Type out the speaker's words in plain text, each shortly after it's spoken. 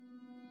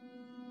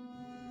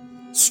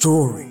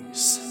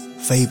Stories,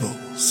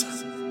 fables,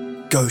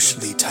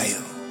 ghostly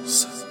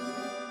tales.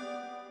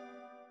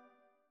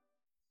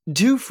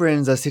 Two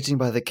friends are sitting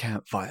by the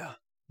campfire,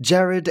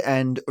 Jared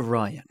and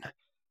Ryan,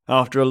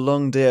 after a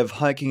long day of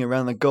hiking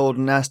around the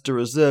Golden Aster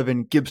Reserve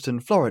in Gibson,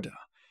 Florida.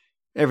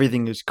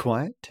 Everything is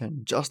quiet,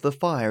 and just the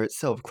fire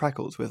itself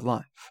crackles with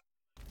life.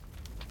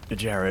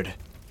 Jared,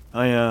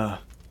 I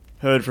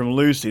heard from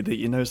Lucy that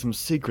you know some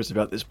secrets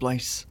about this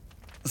place.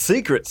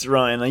 Secrets,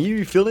 Ryan? Are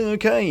you feeling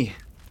okay?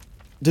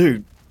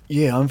 Dude,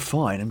 yeah, I'm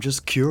fine. I'm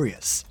just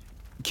curious.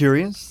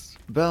 Curious?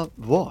 About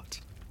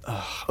what?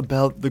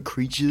 About the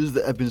creatures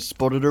that have been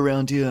spotted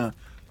around here.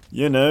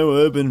 You know,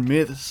 urban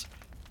myths.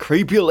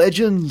 Creepy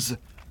legends.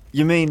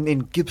 You mean in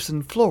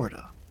Gibson,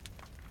 Florida?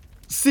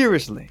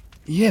 Seriously?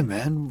 Yeah,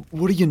 man,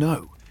 what do you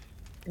know?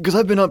 Because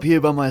I've been up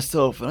here by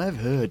myself and I've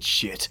heard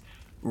shit.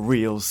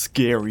 Real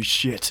scary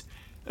shit.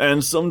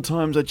 And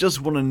sometimes I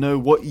just want to know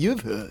what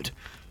you've heard.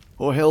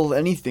 Or hell,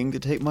 anything to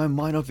take my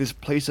mind off this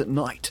place at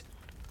night.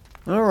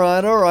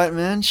 Alright,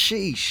 man,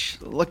 sheesh.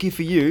 Lucky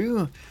for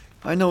you.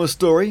 I know a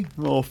story,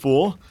 or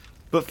four.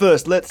 But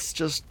first, let's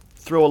just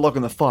throw a log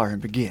on the fire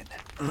and begin.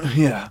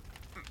 Yeah.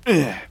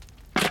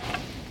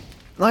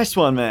 Nice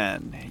one,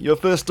 man. Your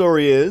first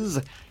story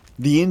is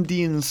The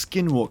Indian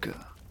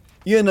Skinwalker.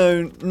 You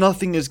know,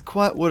 nothing is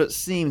quite what it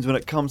seems when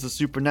it comes to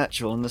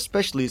supernatural, and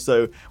especially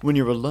so when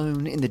you're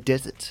alone in the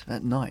desert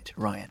at night,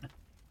 Ryan.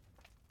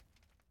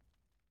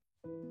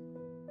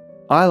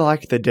 I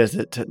like the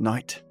desert at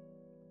night.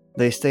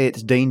 They say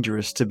it's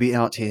dangerous to be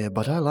out here,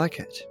 but I like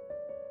it.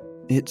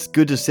 It's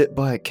good to sit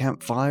by a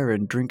campfire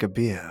and drink a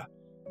beer.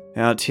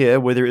 Out here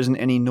where there isn't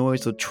any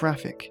noise or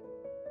traffic.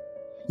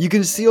 You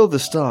can see all the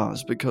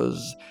stars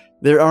because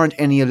there aren't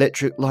any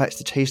electric lights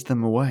to chase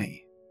them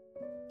away.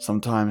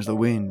 Sometimes the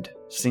wind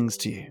sings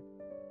to you,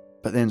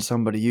 but then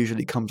somebody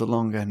usually comes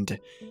along and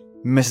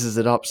messes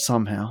it up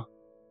somehow.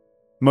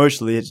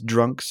 Mostly it's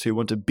drunks who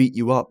want to beat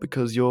you up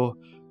because you're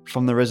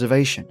from the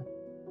reservation.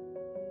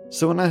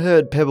 So when I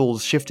heard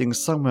pebbles shifting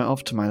somewhere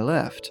off to my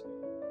left,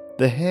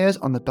 the hairs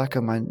on the back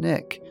of my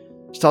neck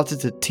started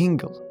to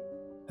tingle,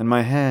 and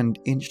my hand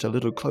inched a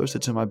little closer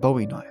to my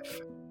bowie knife.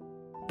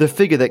 The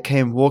figure that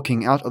came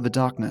walking out of the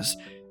darkness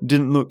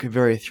didn't look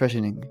very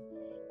threatening.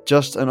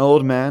 Just an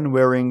old man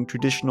wearing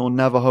traditional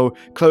Navajo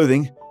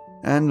clothing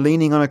and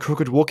leaning on a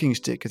crooked walking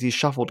stick as he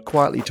shuffled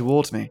quietly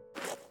towards me.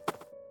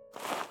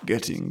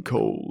 "Getting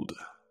cold,"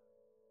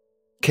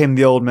 came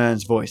the old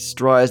man's voice,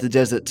 dry as the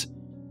desert.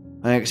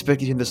 I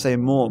expected him to say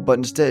more, but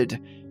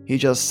instead, he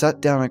just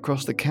sat down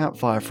across the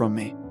campfire from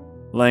me,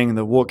 laying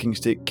the walking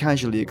stick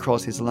casually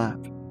across his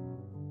lap.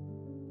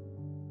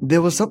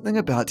 There was something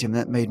about him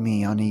that made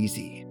me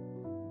uneasy,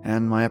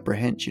 and my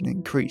apprehension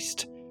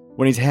increased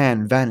when his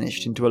hand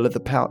vanished into a leather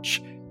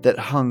pouch that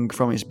hung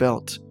from his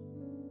belt,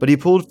 but he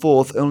pulled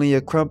forth only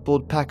a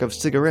crumpled pack of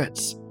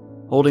cigarettes,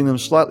 holding them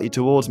slightly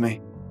towards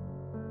me.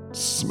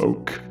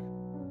 "Smoke?"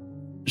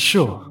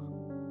 "Sure,"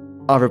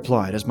 I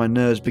replied as my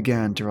nerves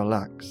began to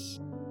relax.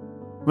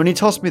 When he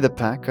tossed me the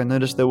pack, I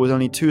noticed there was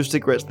only 2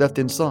 cigarettes left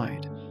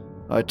inside.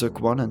 I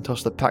took one and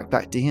tossed the pack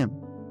back to him.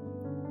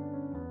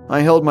 I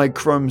held my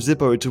chrome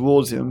Zippo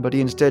towards him, but he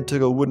instead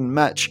took a wooden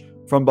match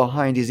from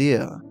behind his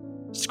ear,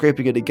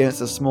 scraping it against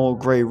a small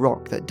grey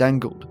rock that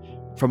dangled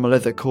from a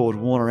leather cord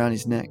worn around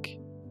his neck.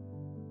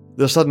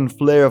 The sudden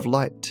flare of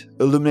light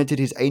illuminated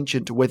his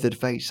ancient, weathered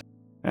face,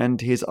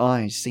 and his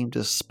eyes seemed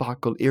to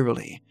sparkle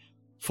eerily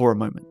for a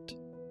moment.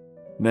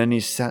 Then he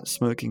sat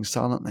smoking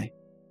silently.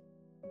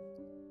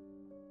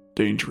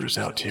 "Dangerous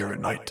out here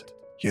at night,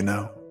 you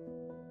know."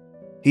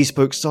 He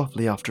spoke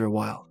softly after a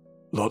while.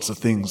 "Lots of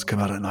things come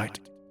out at night.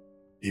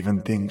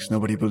 Even things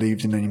nobody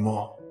believes in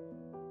anymore.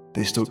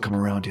 They still come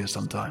around here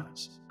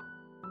sometimes."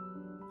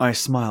 I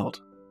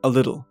smiled, a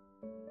little.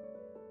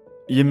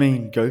 "You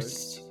mean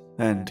ghosts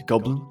and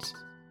goblins?"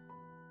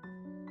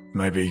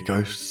 "Maybe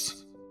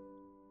ghosts,"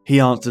 he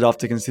answered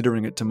after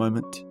considering it a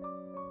moment.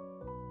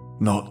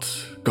 "Not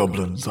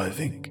goblins, I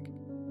think.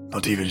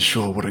 Not even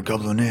sure what a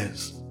goblin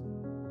is.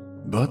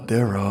 But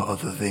there are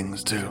other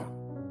things too.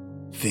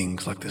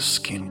 Things like the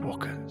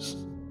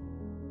skinwalkers.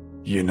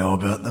 You know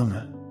about them?"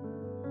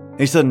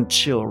 A sudden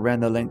chill ran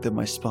the length of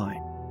my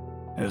spine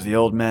as the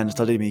old man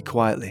studied me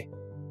quietly.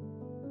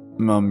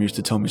 "Mum used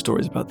to tell me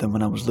stories about them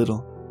when I was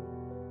little."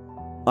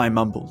 I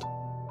mumbled.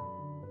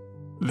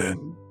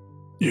 "Then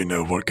you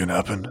know what can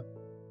happen?"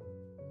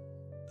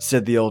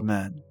 said the old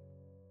man.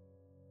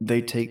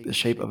 "They take the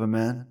shape of a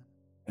man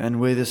and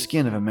wear the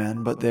skin of a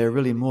man, but they're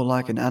really more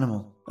like an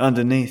animal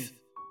underneath.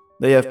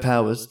 They have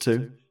powers,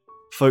 too.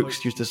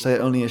 Folks used to say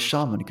only a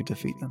shaman could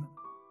defeat them."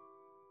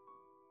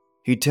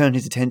 He turned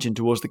his attention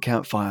towards the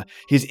campfire.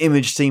 His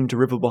image seemed to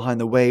ripple behind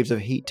the waves of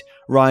heat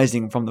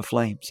rising from the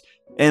flames.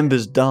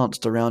 Embers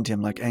danced around him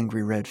like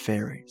angry red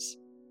fairies.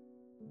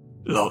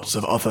 "Lots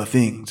of other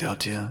things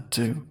out here,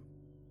 too,"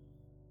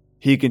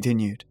 he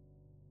continued.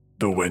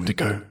 "The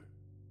Wendigo,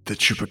 the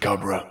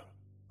Chupacabra,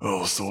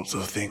 all sorts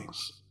of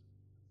things.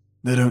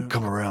 They don't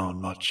come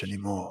around much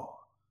anymore,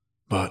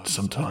 but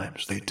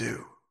sometimes they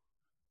do.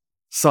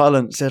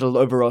 Silence settled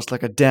over us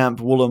like a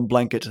damp woolen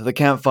blanket, the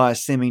campfire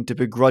seeming to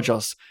begrudge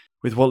us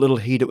with what little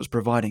heat it was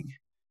providing.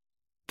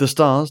 The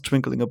stars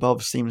twinkling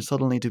above seemed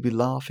suddenly to be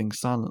laughing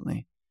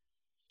silently,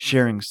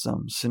 sharing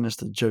some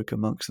sinister joke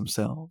amongst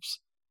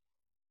themselves.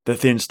 The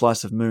thin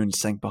slice of moon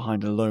sank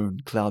behind a lone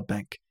cloud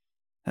bank,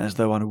 as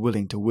though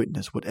unwilling to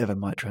witness whatever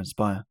might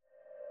transpire.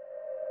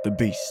 The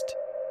beast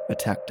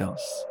attacked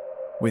us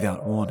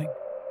without warning.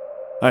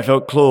 I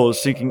felt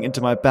claws sinking into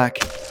my back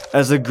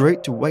as a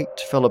great weight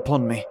fell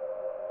upon me.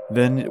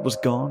 Then it was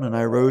gone, and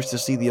I rose to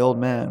see the old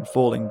man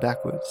falling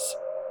backwards.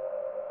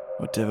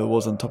 Whatever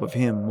was on top of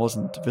him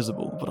wasn't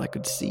visible, but I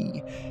could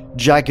see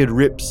jagged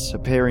rips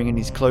appearing in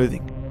his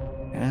clothing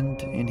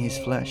and in his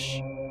flesh.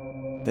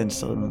 Then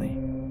suddenly,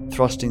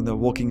 thrusting the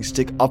walking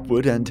stick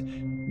upward,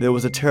 and there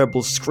was a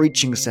terrible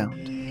screeching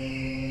sound.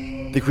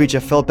 The creature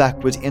fell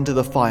backwards into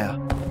the fire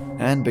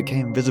and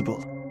became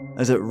visible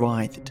as it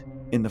writhed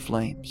in the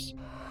flames.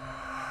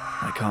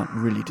 I can't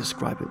really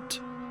describe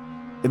it.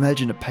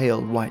 Imagine a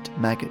pale white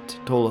maggot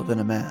taller than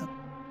a man,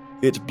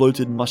 its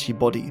bloated mushy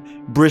body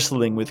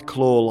bristling with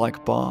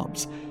claw-like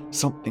barbs,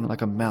 something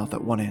like a mouth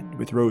at one end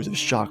with rows of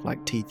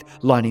shark-like teeth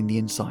lining the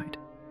inside.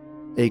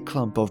 A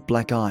clump of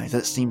black eyes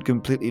that seemed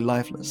completely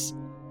lifeless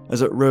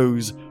as it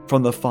rose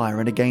from the fire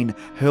and again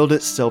hurled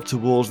itself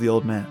towards the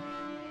old man.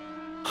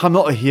 I'm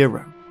not a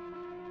hero.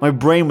 My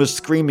brain was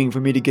screaming for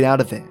me to get out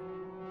of there,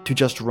 to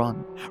just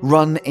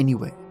run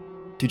anywhere,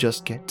 to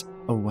just get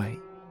away.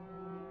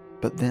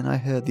 But then I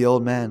heard the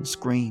old man's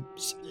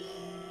screams.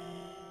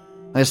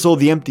 I saw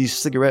the empty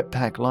cigarette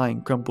pack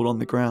lying crumpled on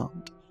the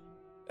ground,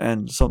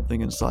 and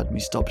something inside me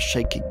stopped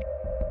shaking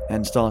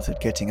and started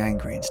getting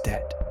angry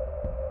instead.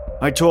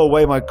 I tore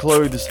away my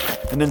clothes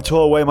and then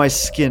tore away my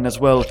skin as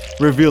well,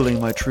 revealing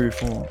my true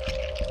form.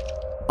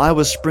 I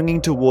was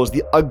springing towards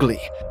the ugly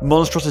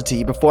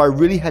monstrosity before I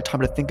really had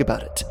time to think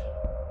about it,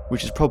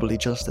 which is probably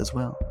just as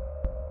well.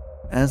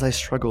 As I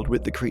struggled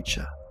with the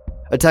creature,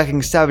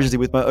 attacking savagely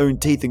with my own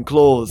teeth and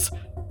claws,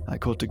 I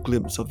caught a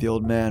glimpse of the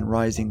old man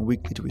rising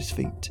weakly to his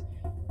feet.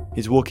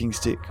 His walking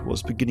stick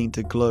was beginning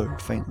to glow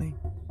faintly,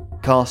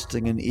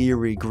 casting an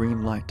eerie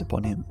green light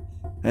upon him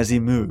as he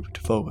moved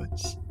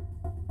forwards.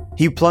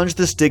 He plunged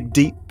the stick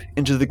deep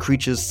into the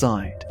creature's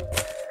side.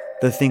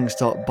 The thing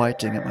stopped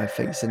biting at my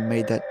face and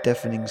made that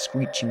deafening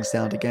screeching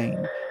sound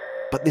again,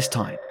 but this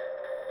time,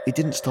 it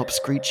didn't stop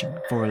screeching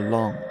for a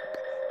long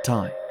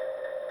time.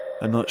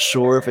 I'm not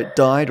sure if it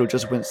died or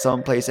just went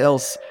someplace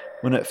else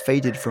when it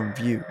faded from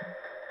view.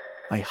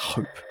 I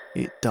hope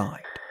it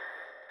died.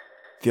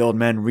 The old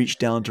man reached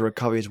down to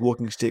recover his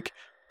walking stick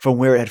from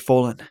where it had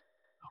fallen,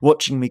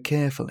 watching me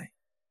carefully.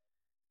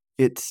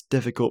 It's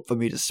difficult for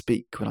me to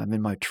speak when I'm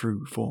in my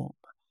true form,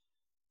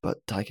 but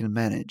I can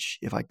manage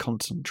if I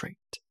concentrate.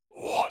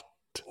 What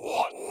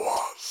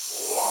was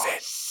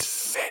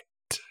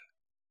it?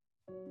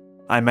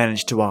 I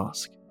managed to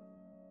ask.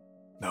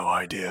 No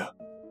idea.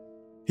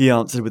 He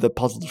answered with a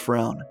puzzled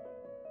frown.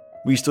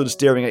 We stood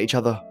staring at each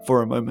other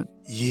for a moment.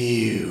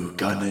 You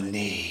gonna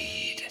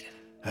need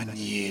a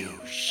new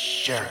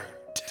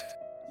shirt,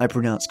 I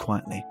pronounced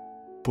quietly,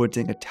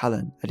 pointing a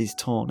talon at his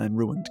torn and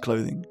ruined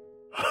clothing.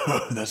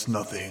 That's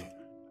nothing.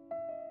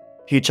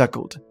 He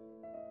chuckled.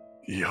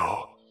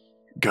 You're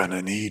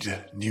gonna need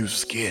new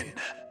skin.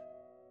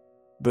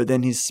 But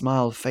then his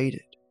smile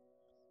faded.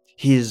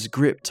 His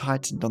grip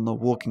tightened on the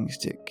walking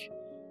stick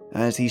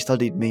as he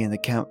studied me in the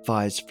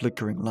campfire's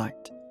flickering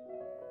light.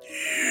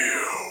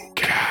 You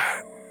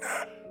can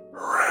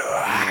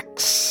relax,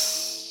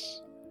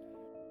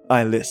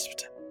 I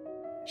lisped.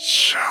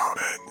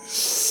 Shaman's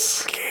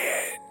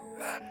skin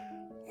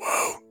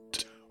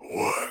won't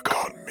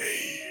work on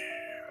me.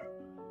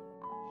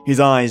 His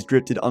eyes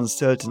drifted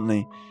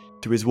uncertainly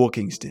to his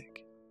walking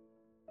stick.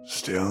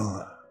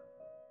 Still,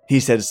 He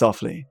said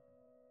softly.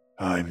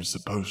 I'm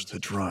supposed to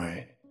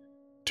try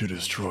to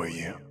destroy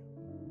you.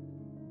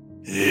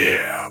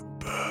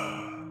 Yep.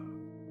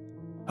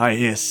 I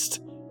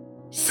hissed.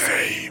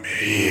 Same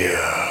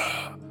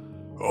here,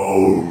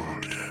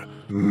 old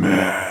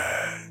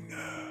man.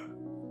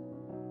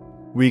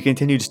 We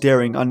continued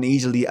staring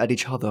uneasily at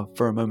each other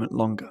for a moment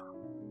longer.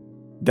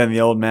 Then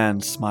the old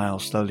man's smile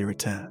slowly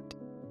returned.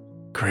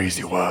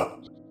 Crazy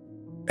world,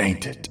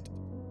 ain't it?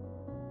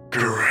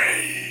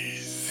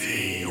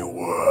 Crazy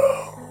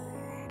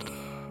world.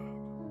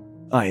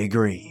 I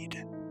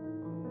agreed.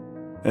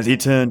 As he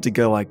turned to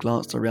go, I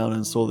glanced around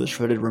and saw the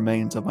shredded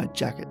remains of my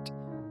jacket,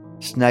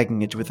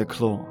 snagging it with a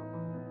claw.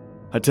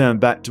 I turned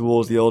back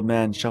towards the old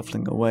man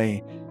shuffling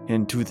away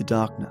into the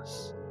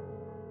darkness.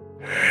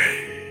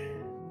 Hey,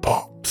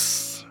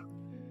 Pops.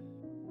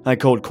 I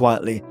called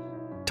quietly,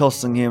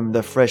 tossing him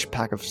the fresh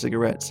pack of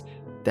cigarettes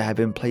that had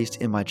been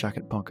placed in my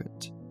jacket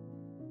pocket.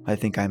 I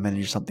think I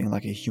managed something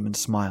like a human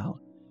smile.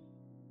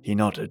 He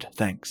nodded,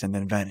 thanks, and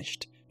then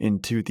vanished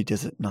into the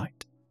desert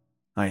night.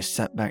 I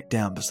sat back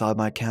down beside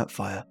my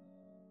campfire.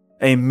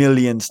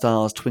 1,000,000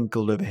 stars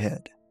twinkled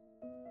overhead.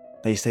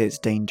 They say it's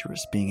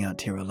dangerous being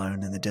out here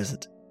alone in the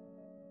desert,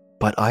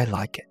 but I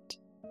like it.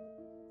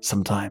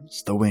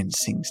 Sometimes the wind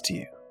sings to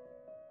you,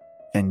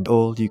 and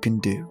all you can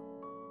do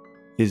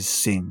is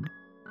sing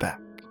back.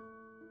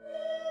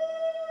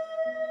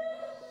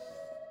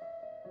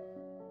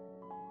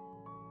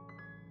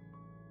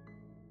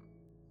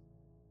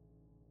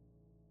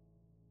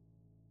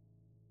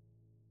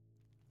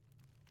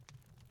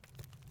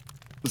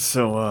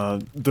 So,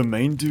 the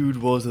main dude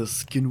was a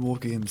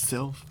skinwalker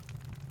himself?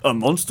 A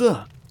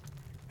monster?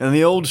 And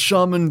the old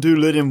shaman dude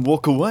let him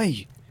walk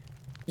away?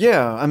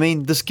 Yeah, I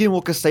mean, the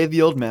skinwalker saved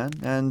the old man,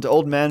 and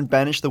old man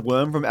banished the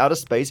worm from outer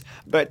space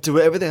back to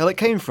wherever the hell it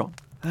came from.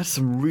 That's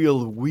some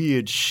real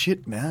weird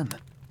shit, man.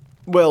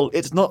 Well,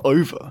 it's not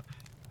over.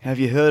 Have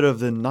you heard of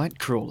the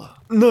Nightcrawler?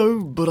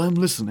 No, but I'm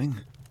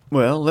listening.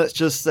 Well, let's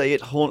just say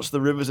it haunts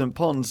the rivers and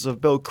ponds of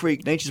Bell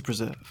Creek Nature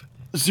Preserve.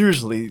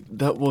 Seriously,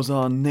 that was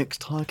our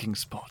next hiking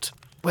spot.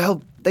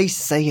 Well, they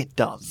say it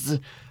does,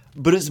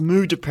 but it's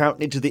moved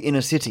apparently to the inner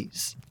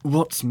cities.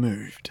 What's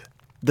moved?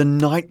 The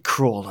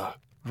Nightcrawler.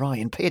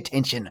 Ryan, pay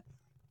attention.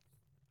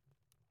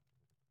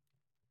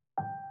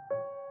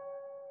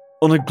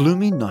 On a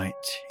gloomy night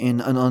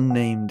in an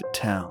unnamed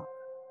town,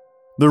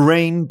 the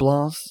rain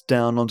blasts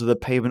down onto the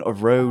pavement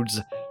of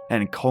roads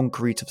and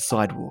concrete of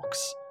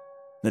sidewalks.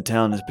 The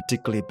town is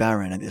particularly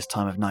barren at this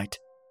time of night.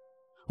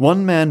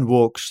 One man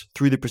walks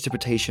through the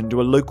precipitation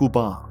to a local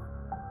bar,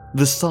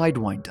 the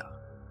Sidewinder.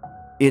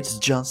 It's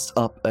just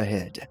up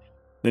ahead,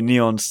 the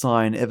neon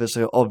sign ever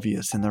so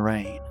obvious in the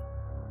rain.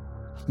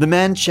 The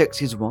man checks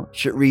his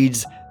watch. It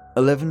reads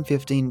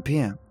 11:15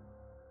 p.m.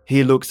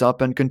 He looks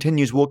up and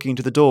continues walking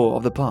to the door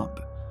of the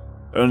pub,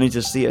 only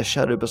to see a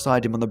shadow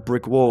beside him on the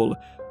brick wall,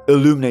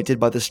 illuminated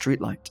by the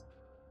streetlight.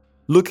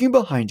 Looking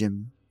behind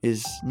him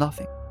is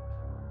nothing.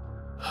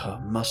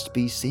 Must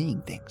be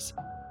seeing things,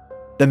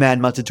 the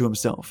man muttered to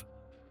himself.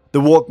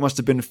 The walk must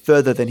have been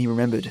further than he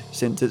remembered,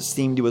 since it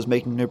seemed he was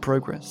making no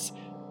progress,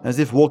 as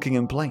if walking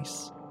in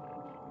place.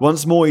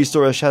 Once more he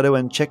saw a shadow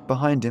and checked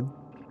behind him.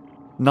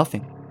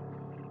 Nothing.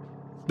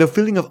 The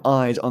feeling of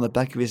eyes on the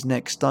back of his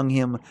neck stung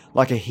him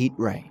like a heat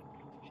ray.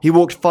 He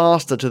walked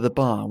faster to the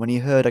bar when he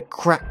heard a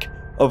crack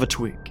of a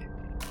twig.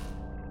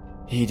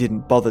 He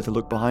didn't bother to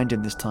look behind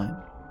him this time.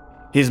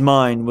 His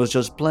mind was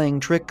just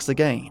playing tricks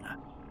again.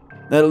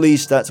 At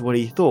least that's what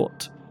he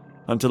thought,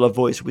 until a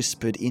voice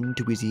whispered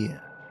into his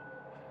ear.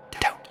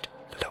 "Don't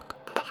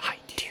look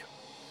behind you."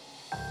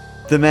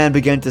 The man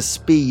began to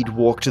speed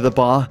walk to the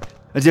bar,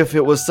 as if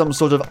it was some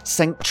sort of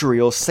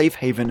sanctuary or safe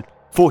haven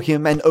for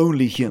him and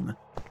only him.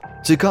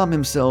 To calm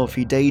himself,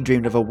 he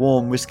daydreamed of a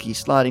warm whiskey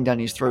sliding down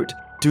his throat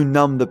to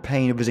numb the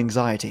pain of his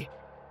anxiety.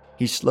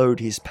 He slowed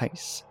his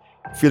pace,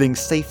 feeling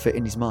safer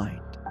in his mind.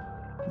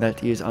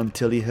 That is,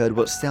 until he heard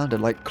what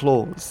sounded like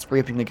claws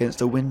scraping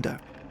against a window.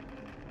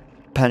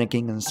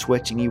 Panicking and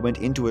sweating, he went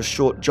into a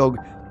short jog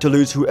to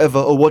lose whoever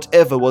or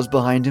whatever was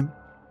behind him.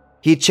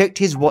 He checked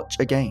his watch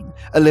again.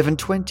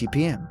 11:20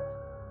 p.m.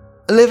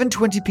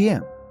 11:20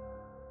 p.m.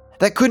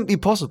 That couldn't be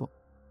possible.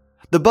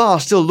 The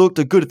bar still looked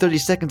a good 30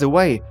 seconds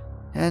away,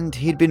 and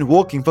he'd been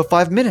walking for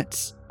 5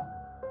 minutes.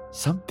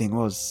 Something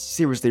was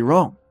seriously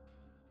wrong.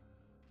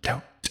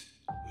 Don't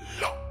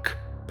look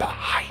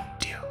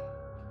behind you.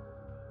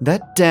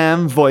 That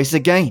damn voice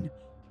again.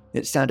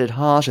 It sounded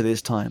harsher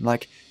this time,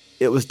 like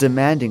it was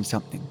demanding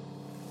something.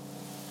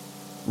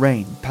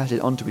 Rain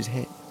patted onto his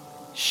head.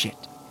 Shit.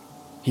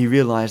 He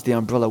realized the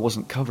umbrella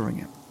wasn't covering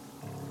him,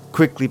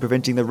 quickly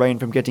preventing the rain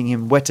from getting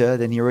him wetter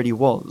than he already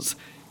was.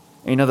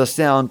 Another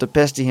sound to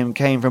pester him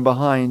came from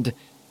behind.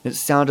 It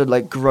sounded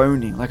like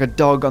groaning, like a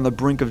dog on the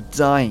brink of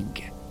dying.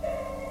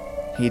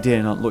 He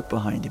dare not look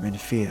behind him in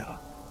fear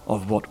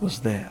of what was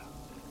there.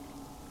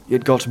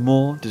 It got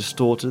more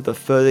distorted the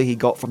further he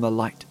got from the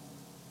light.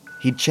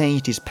 He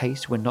changed his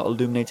pace when not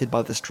illuminated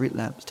by the street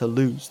lamps to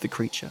lose the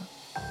creature.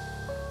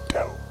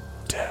 Don't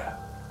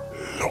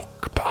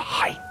look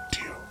behind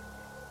you.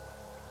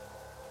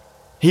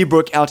 He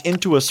broke out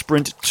into a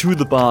sprint to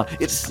the bar.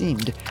 It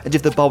seemed as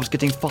if the bar was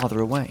getting farther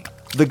away,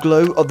 the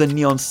glow of the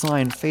neon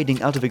sign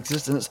fading out of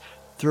existence,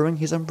 throwing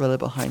his umbrella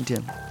behind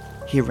him.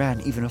 He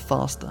ran even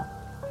faster.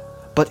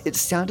 But it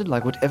sounded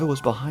like whatever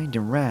was behind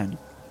him ran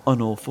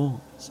on all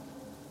fours.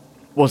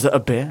 Was it a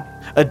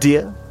bear? A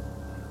deer?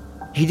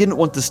 He didn't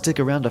want to stick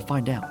around to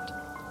find out.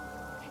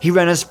 He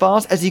ran as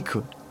fast as he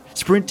could,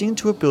 sprinting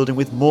to a building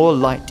with more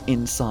light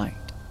inside.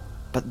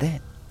 But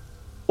then,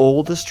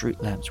 all the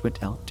street lamps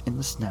went out in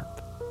the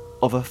snap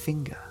of a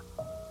finger.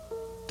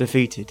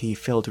 Defeated, he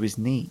fell to his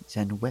knees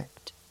and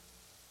wept.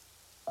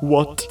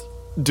 What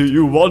do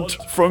you want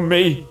from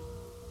me?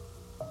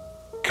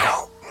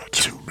 Come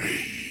to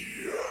me.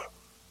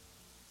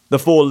 The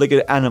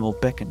four-legged animal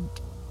beckoned.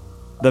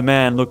 The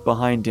man looked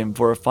behind him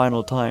for a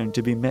final time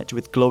to be met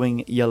with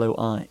glowing yellow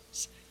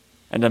eyes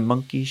and a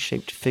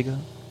monkey-shaped figure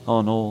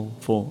on all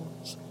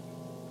fours.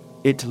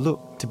 It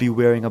looked to be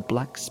wearing a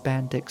black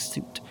spandex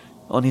suit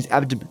on his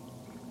abdomen.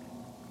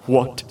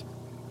 What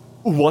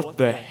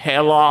the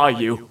hell are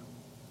you?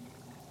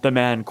 The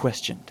man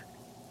questioned.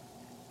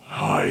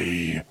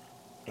 I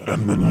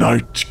am the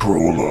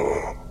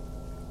Nightcrawler.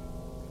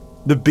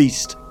 The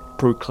beast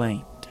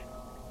proclaimed.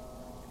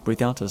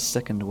 Without a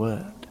second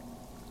word,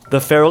 the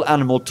feral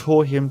animal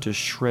tore him to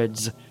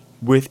shreds,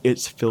 with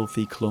its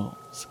filthy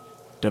claws,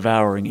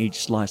 devouring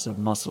each slice of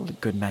muscle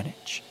it could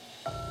manage.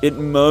 It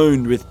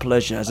moaned with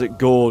pleasure as it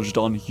gorged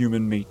on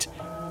human meat,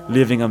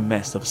 leaving a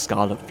mess of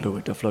scarlet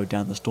fluid to flow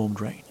down the storm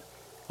drain,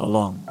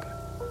 along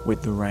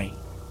with the rain.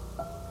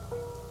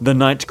 The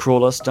night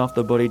crawler stuffed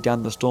the body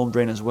down the storm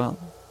drain as well,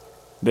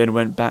 then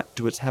went back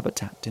to its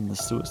habitat in the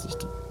sewer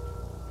system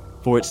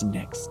for its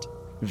next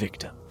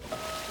victim.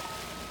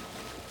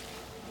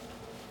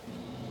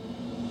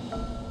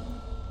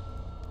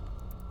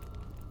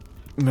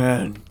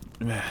 Man,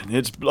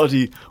 it's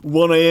bloody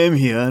 1 a.m.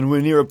 here and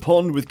we're near a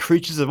pond with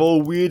creatures of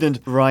all weird and...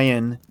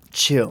 Ryan,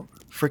 chill.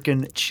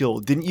 Frickin' chill.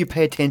 Didn't you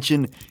pay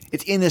attention?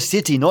 It's in the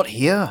city, not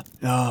here.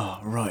 Ah,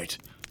 right.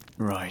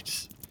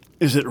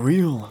 Is it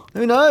real?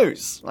 Who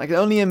knows? I can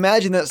only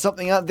imagine that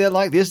something out there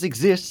like this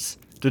exists.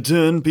 To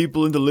turn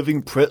people into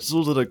living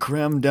pretzels that are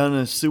crammed down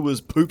a sewer's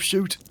poop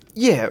chute?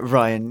 Yeah,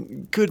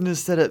 Ryan. Couldn't have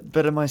said it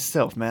better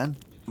myself, man.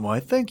 Why,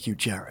 thank you,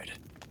 Jared.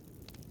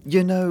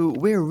 You know,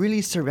 we're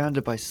really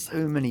surrounded by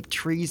so many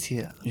trees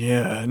here.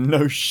 Yeah,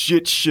 no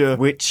shit, sure.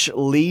 Which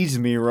leads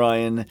me,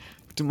 Ryan,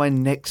 to my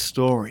next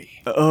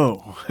story.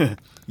 Oh.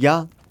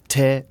 Ya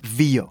te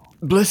vio.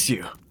 Bless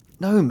you.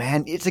 No,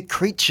 man, it's a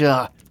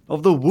creature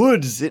of the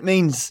woods. It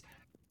means...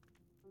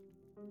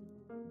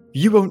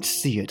 You won't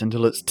see it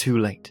until it's too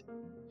late.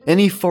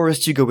 Any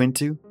forest you go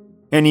into,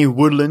 any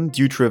woodland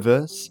you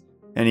traverse,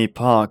 any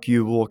park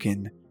you walk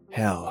in,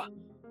 hell,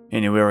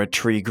 anywhere a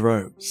tree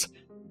grows,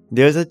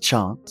 there's a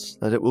chance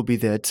that it will be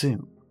there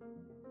too.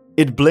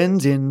 It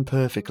blends in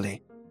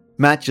perfectly,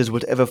 matches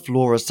whatever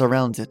flora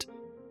surrounds it.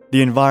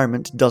 The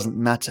environment doesn't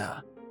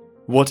matter.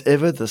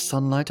 Whatever the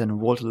sunlight and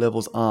water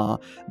levels are,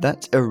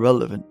 that's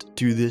irrelevant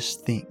to this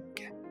thing.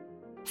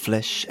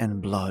 Flesh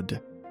and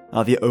blood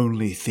are the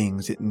only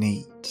things it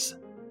needs.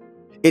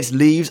 Its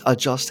leaves are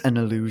just an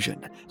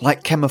illusion,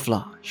 like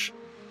camouflage.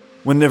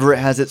 Whenever it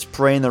has its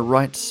prey in the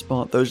right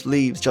spot, those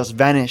leaves just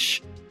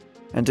vanish,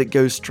 and it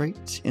goes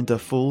straight into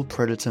full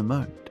predator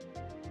mode.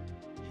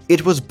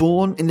 It was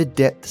born in the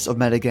depths of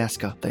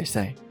Madagascar, they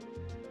say.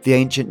 The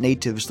ancient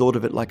natives thought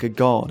of it like a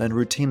god and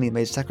routinely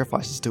made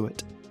sacrifices to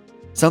it,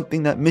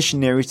 something that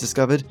missionaries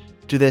discovered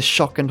to their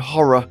shock and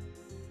horror.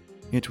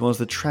 It was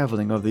the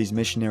travelling of these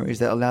missionaries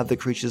that allowed the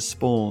creature's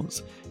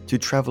spores to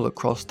travel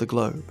across the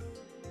globe.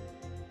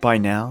 By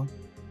now,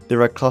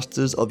 there are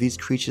clusters of these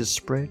creatures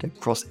spread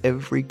across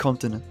every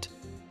continent.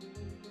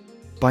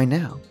 By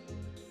now,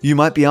 you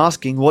might be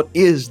asking, what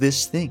is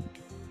this thing?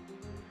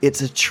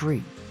 It's a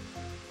tree.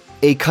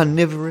 A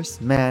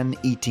carnivorous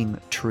man-eating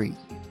tree.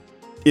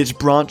 Its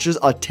branches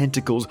are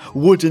tentacles,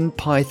 wooden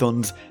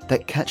pythons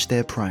that catch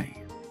their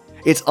prey.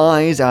 Its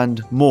eyes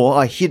and more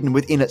are hidden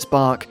within its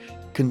bark,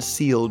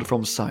 concealed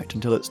from sight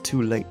until it's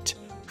too late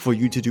for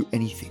you to do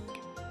anything.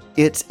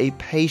 It's a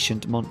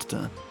patient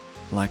monster,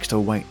 likes to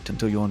wait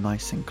until you're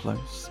nice and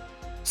close.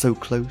 So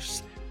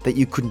close that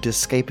you couldn't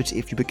escape it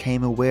if you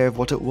became aware of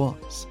what it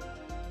was.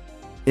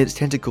 Its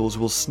tentacles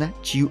will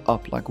snatch you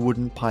up like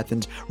wooden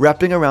pythons,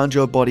 wrapping around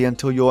your body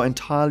until you're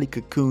entirely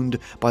cocooned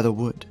by the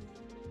wood.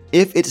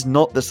 If it's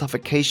not the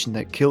suffocation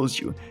that kills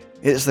you,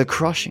 it's the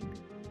crushing.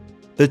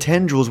 The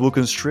tendrils will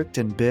constrict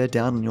and bear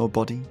down on your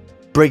body,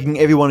 breaking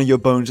every one of your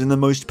bones in the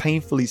most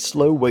painfully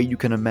slow way you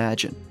can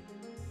imagine.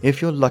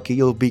 If you're lucky,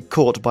 you'll be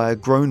caught by a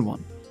grown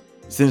one,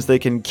 since they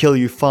can kill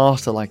you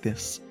faster like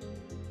this.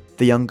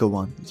 The younger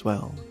ones,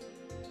 well,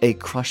 a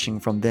crushing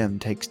from them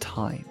takes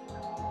time.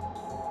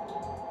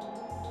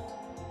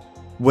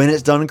 When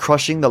it's done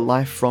crushing the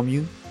life from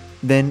you,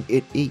 then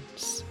it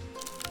eats.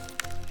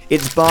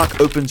 Its bark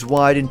opens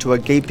wide into a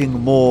gaping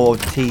maw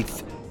of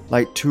teeth,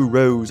 like 2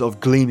 rows of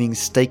gleaming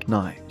steak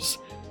knives.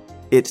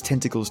 Its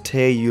tentacles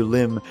tear you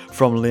limb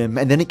from limb,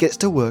 and then it gets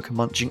to work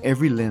munching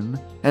every limb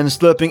and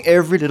slurping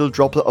every little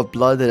droplet of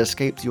blood that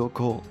escapes your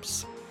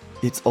corpse.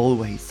 It's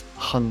always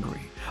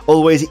hungry,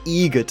 always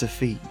eager to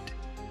feed.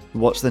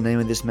 What's the name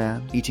of this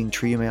man-eating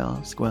tree, you may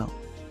ask? Well,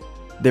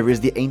 there is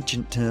the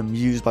ancient term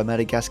used by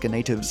Madagascar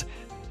natives,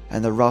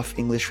 and the rough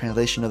English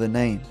translation of the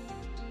name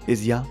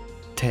is Ya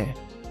te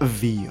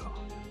vio.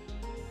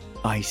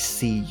 I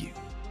see you.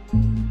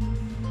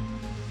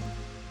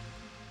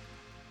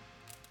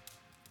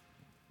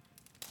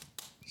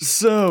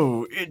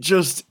 So, it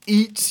just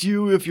eats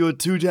you if you're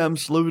too damn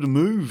slow to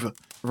move?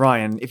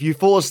 Ryan, if you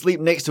fall asleep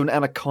next to an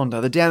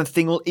anaconda, the damn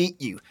thing will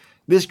eat you.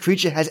 This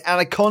creature has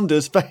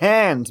anacondas for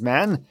hands,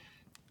 man.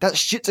 That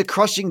shit's a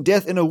crushing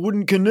death in a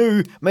wooden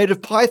canoe made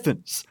of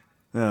pythons.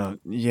 Oh,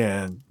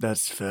 yeah,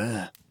 that's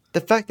fair. The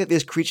fact that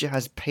this creature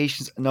has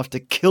patience enough to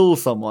kill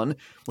someone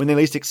when they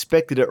least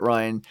expected it,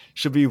 Ryan,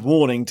 should be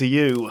warning to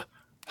you.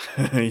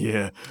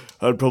 Yeah,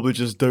 I'd probably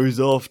just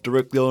doze off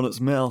directly on its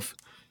mouth.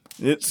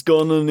 It's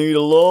gonna need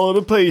a lot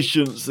of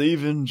patience,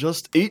 even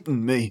just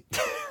eating me.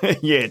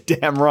 Yeah,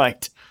 damn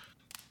right.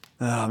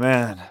 Oh,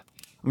 man.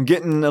 I'm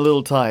getting a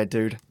little tired,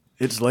 dude.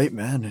 It's late,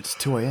 man. It's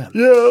 2 a.m.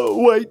 Yeah,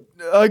 wait.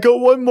 I got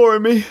one more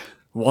in me.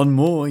 One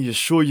more? You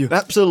sure you...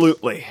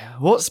 Absolutely.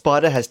 What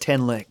spider has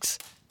 10 legs?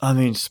 I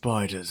mean,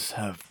 spiders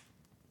have...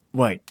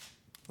 Wait,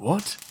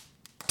 what?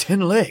 10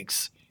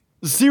 legs?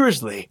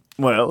 Seriously?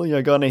 Well,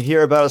 you're gonna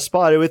hear about a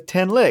spider with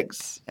 10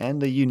 legs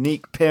and a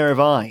unique pair of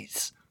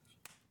eyes.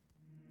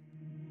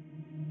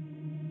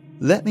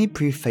 Let me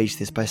preface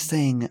this by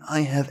saying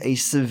I have a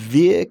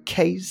severe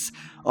case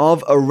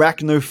of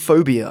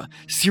arachnophobia.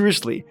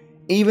 Seriously,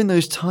 even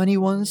those tiny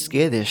ones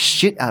scare the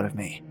shit out of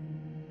me.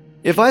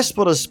 If I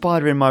spot a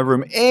spider in my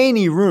room,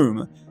 any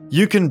room,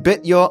 you can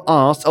bet your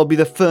ass I'll be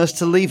the first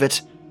to leave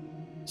it.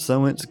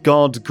 So it's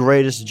God's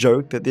greatest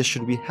joke that this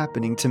should be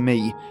happening to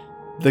me,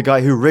 the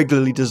guy who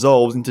regularly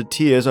dissolves into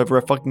tears over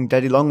a fucking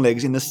daddy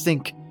longlegs in the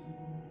sink.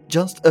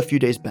 Just a few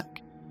days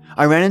back,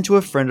 I ran into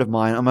a friend of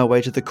mine on my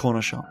way to the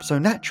corner shop, so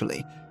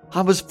naturally,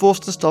 I was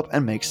forced to stop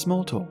and make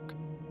small talk.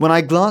 When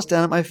I glanced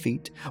down at my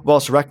feet,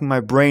 whilst racking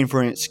my brain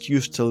for an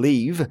excuse to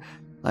leave,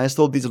 I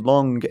saw these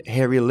long,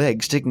 hairy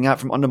legs sticking out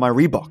from under my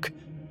Reebok,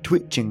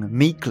 twitching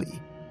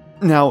meekly.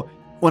 Now,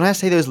 when I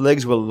say those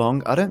legs were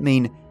long, I don't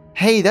mean,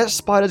 hey, that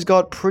spider's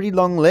got pretty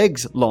long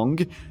legs long.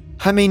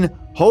 I mean,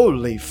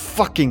 holy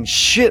fucking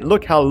shit,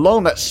 look how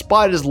long that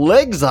spider's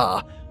legs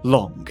are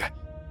long.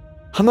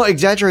 I'm not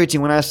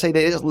exaggerating when I say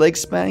that its leg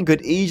span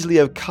could easily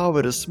have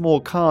covered a small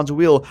car's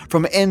wheel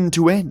from end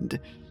to end,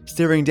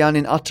 staring down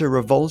in utter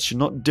revulsion,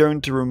 not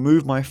daring to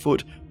remove my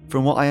foot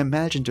from what I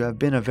imagined to have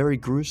been a very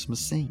gruesome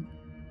scene.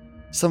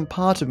 Some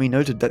part of me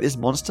noted that this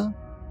monster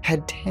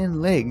had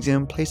 10 legs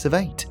in place of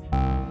 8.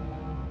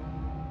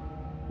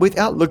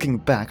 Without looking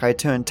back, I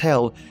turned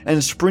tail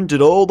and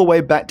sprinted all the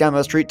way back down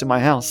the street to my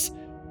house.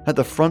 At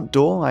the front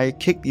door, I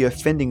kicked the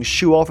offending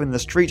shoe off in the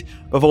street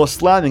before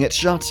slamming it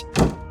shut.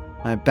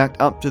 I backed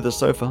up to the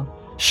sofa,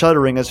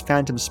 shuddering as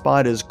phantom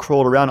spiders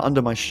crawled around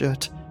under my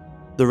shirt.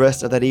 The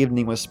rest of that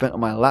evening was spent on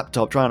my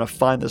laptop trying to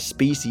find the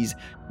species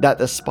that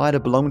the spider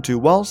belonged to,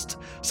 whilst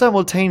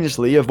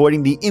simultaneously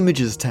avoiding the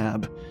Images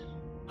tab.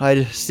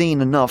 I'd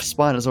seen enough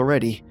spiders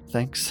already,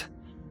 thanks.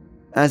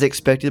 As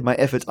expected, my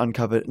efforts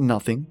uncovered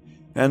nothing,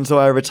 and so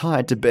I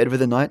retired to bed for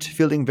the night,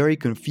 feeling very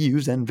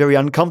confused and very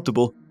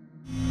uncomfortable.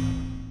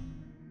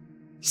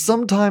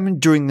 Sometime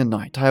during the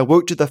night, I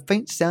awoke to the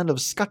faint sound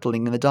of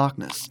scuttling in the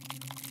darkness.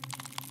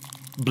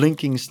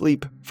 Blinking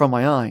sleep from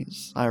my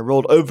eyes, I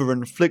rolled over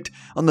and flicked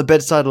on the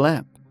bedside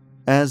lamp.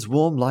 As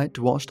warm light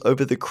washed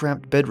over the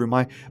cramped bedroom,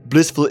 my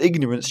blissful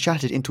ignorance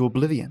shattered into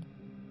oblivion.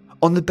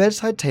 On the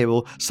bedside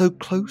table, so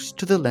close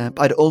to the lamp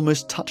I'd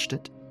almost touched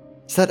it,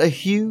 sat a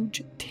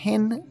huge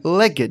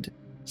 10-legged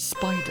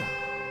spider.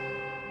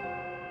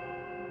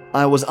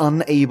 I was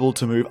unable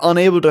to move,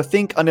 unable to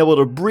think, unable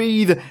to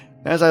breathe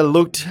as I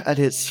looked at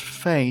its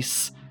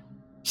face.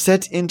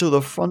 Set into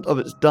the front of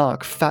its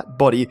dark, fat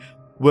body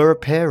were a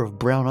pair of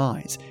brown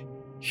eyes.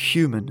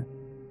 Human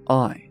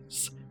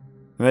eyes.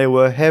 They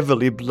were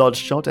heavily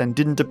bloodshot and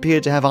didn't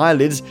appear to have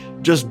eyelids,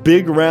 just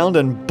big, round,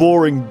 and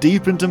boring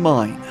deep into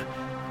mine.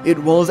 It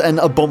was an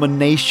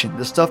abomination,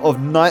 the stuff of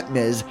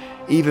nightmares,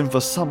 even for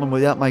someone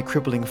without my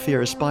crippling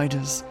fear of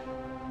spiders.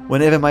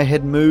 Whenever my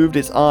head moved,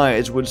 its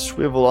eyes would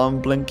swivel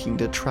unblinking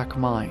to track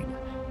mine.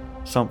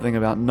 Something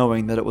about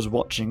knowing that it was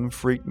watching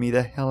freaked me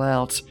the hell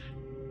out.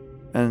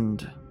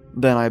 And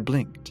then I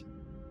blinked.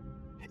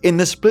 In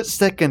the split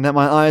second that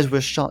my eyes were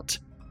shut,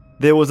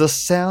 there was a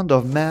sound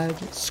of mad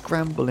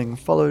scrambling,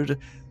 followed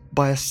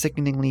by a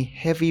sickeningly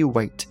heavy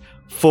weight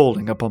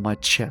falling upon my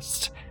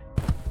chest.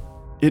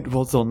 It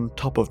was on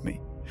top of me,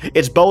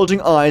 its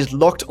bulging eyes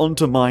locked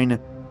onto mine,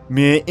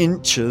 mere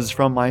inches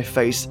from my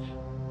face.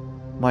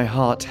 My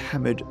heart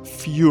hammered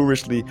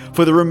furiously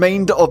for the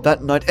remainder of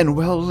that night and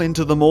well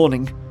into the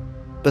morning.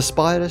 The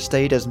spider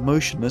stayed as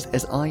motionless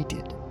as I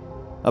did,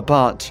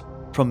 apart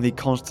from the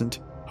constant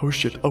 "oh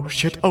shit, oh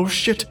shit, oh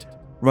shit"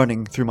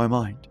 running through my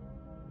mind.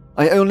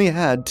 I only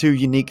had 2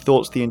 unique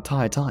thoughts the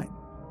entire time.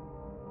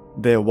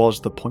 There was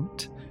the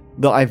point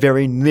that I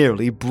very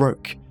nearly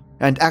broke,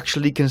 and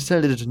actually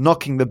considered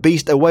knocking the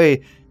beast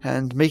away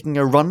and making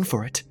a run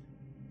for it.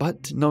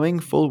 But knowing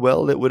full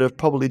well it would have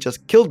probably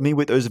just killed me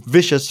with those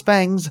vicious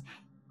fangs,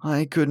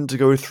 I couldn't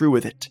go through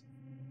with it.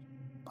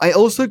 I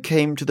also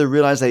came to the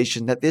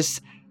realization that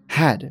this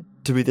had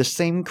to be the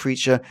same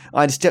creature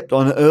I'd stepped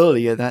on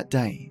earlier that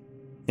day.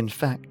 In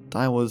fact,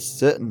 I was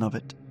certain of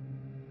it.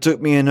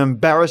 Took me an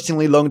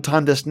embarrassingly long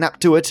time to snap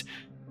to it,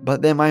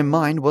 but then my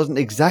mind wasn't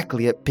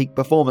exactly at peak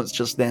performance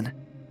just then.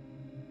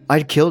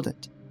 I'd killed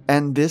it,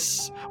 and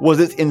this was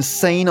its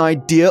insane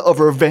idea of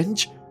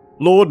revenge.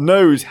 Lord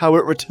knows how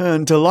it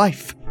returned to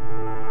life.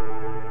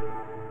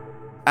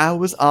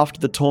 Hours after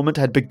the torment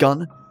had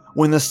begun,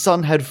 when the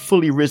sun had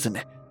fully risen,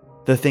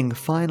 the thing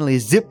finally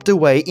zipped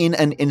away in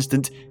an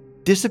instant,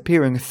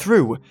 disappearing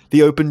through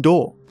the open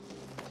door.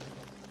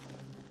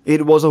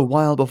 It was a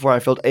while before I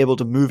felt able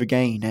to move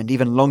again, and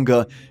even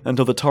longer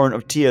until the torrent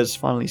of tears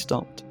finally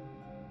stopped.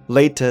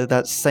 Later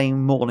that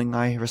same morning,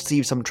 I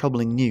received some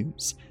troubling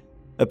news.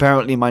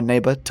 Apparently my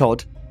neighbor,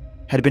 Todd,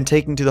 had been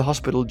taken to the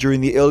hospital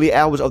during the early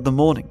hours of the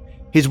morning.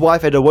 His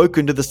wife had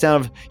awoken to the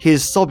sound of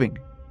his sobbing.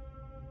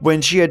 When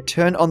she had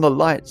turned on the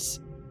lights,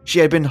 she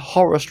had been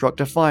horror-struck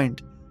to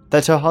find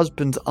that her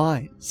husband's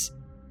eyes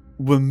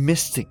were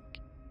missing,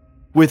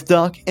 with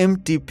dark,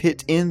 empty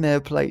pit in their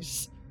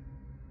place.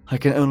 I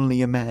can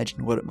only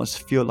imagine what it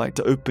must feel like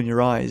to open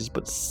your eyes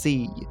but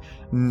see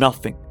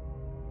nothing.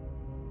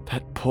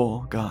 That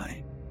poor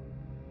guy.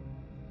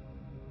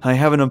 I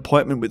have an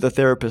appointment with the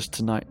therapist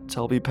tonight.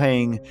 I'll be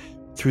paying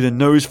through the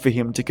nose for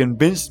him to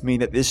convince me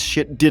that this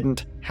shit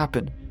didn't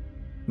happen.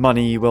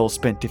 Money well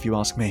spent, if you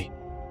ask me.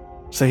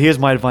 So here's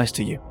my advice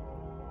to you.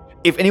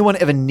 If anyone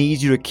ever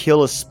needs you to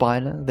kill a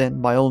spider,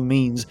 then by all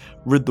means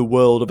rid the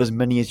world of as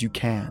many as you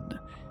can.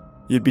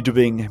 You'd be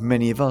doing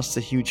many of us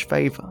a huge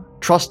favor,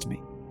 trust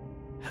me.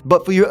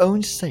 But for your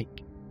own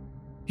sake,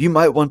 you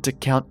might want to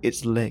count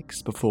its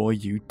legs before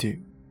you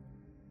do.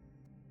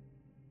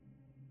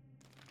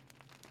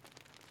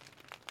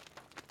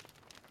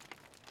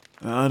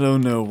 I don't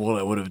know what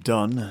I would have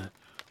done.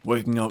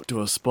 Waking up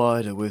to a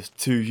spider with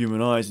 2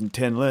 human eyes and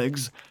 10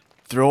 legs.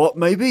 Throw up,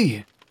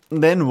 maybe?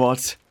 Then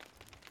what?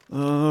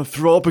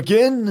 Throw up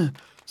again?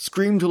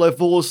 Scream till I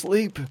fall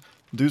asleep?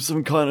 Do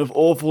some kind of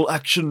awful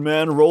action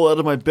man roll out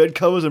of my bed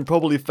covers and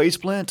probably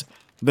faceplant?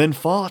 Then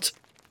fart?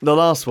 The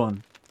last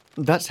one.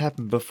 That's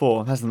happened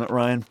before, hasn't it,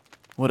 Ryan?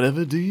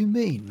 Whatever do you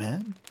mean,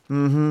 man?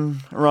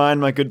 Ryan,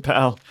 my good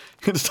pal.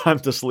 It's time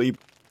to sleep.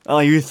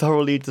 Are you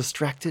thoroughly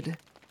distracted?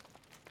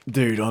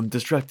 Dude, I'm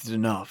distracted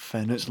enough,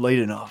 and it's late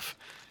enough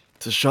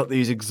to shut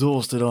these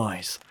exhausted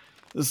eyes.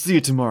 See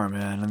you tomorrow,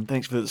 man, and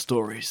thanks for the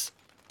stories.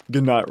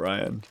 Good night,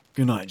 Ryan.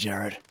 Good night,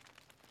 Jared.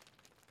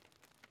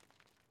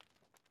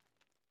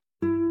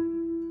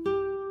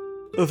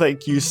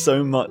 Thank you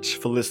so much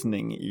for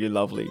listening, you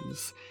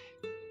lovelies.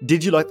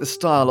 Did you like the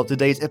style of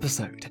today's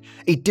episode?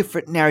 A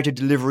different narrative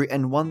delivery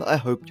and one that I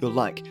hope you'll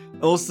like.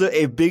 Also,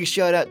 a big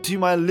shout out to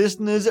my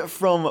listeners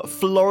from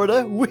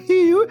Florida.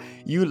 Woohoo!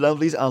 You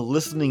lovelies are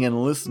listening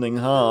and listening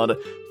hard.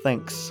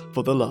 Thanks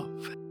for the love.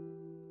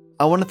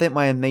 I want to thank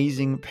my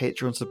amazing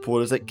Patreon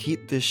supporters that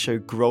keep this show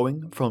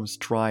growing from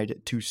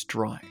stride to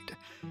stride.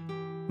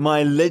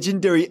 My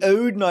legendary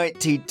Ode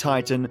Night Tea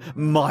Titan,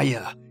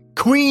 Maya,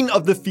 Queen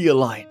of the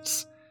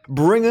Felines,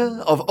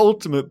 bringer of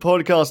ultimate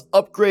podcast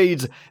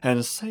upgrades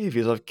and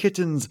saviors of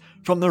kittens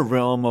from the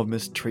realm of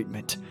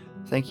mistreatment.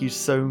 Thank you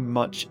so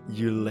much,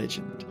 you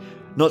legend.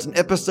 Not an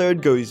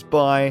episode goes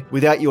by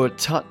without your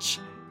touch,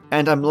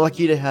 and I'm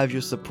lucky to have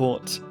your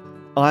support.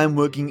 I'm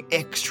working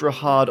extra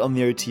hard on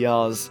the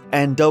OTRs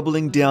and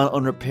doubling down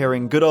on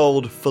repairing good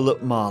old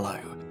Philip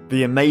Marlowe,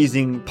 the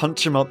amazing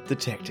punch-em-up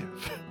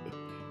detective.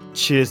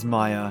 Cheers,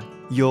 Maya.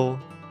 You're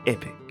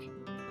epic.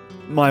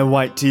 My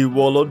white tea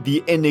warlord,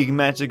 the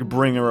enigmatic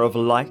bringer of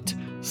light,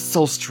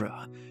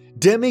 Solstra,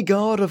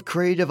 demigod of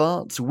creative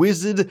arts,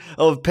 wizard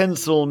of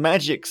pencil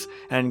magics,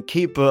 and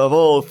keeper of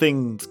all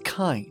things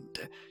kind.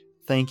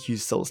 Thank you,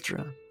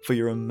 Solstra, for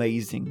your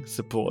amazing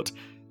support.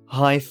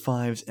 High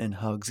fives and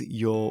hugs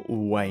your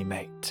way,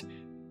 mate.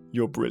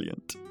 You're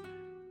brilliant.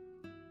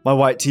 My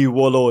white tea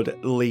warlord,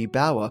 Lee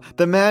Bauer,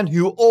 the man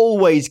who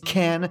always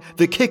can,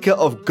 the kicker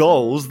of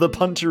goals, the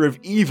puncher of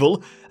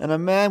evil, and a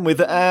man with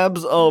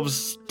abs of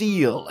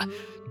steel.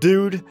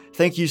 Dude,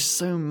 thank you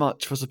so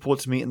much for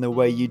supporting me in the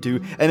way you do,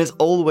 and it's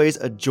always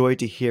a joy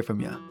to hear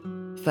from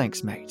you.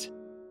 Thanks, mate.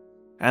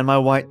 And my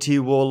white tea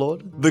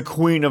warlord, the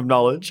queen of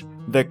knowledge,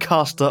 the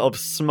caster of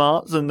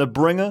smarts, and the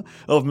bringer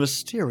of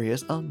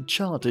mysterious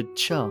uncharted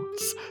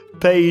charts,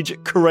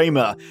 Paige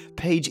Kramer.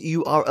 Paige,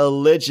 you are a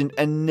legend,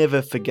 and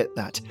never forget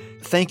that.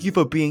 Thank you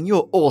for being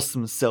your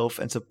awesome self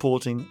and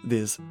supporting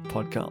this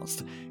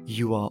podcast.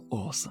 You are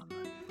awesome.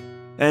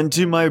 And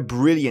to my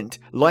brilliant,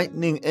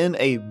 lightning in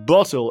a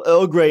bottle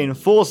Earl Grey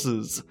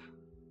enforcers,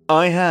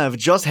 I have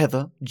Just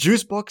Heather,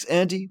 Juicebox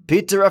Andy,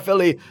 Peter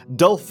Raffaelli,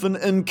 Dolphin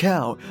and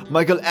Cow,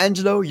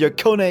 Michelangelo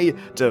Yacone,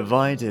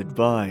 divided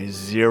by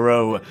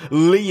 0,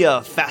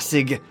 Leah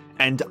Fassig,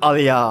 and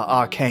Alia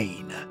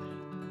Arcane.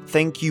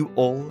 Thank you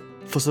all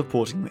for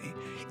supporting me.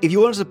 If you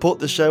want to support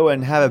the show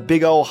and have a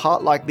big old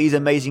heart like these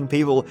amazing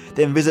people,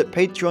 then visit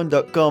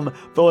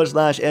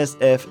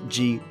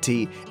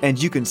patreon.com/SFGT,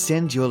 and you can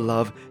send your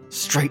love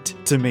straight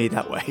to me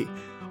that way.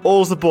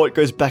 All support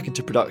goes back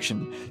into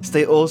production.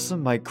 Stay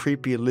awesome, my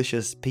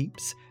creepy-licious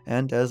peeps,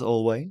 and as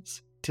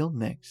always, till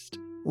next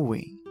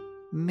we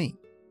meet.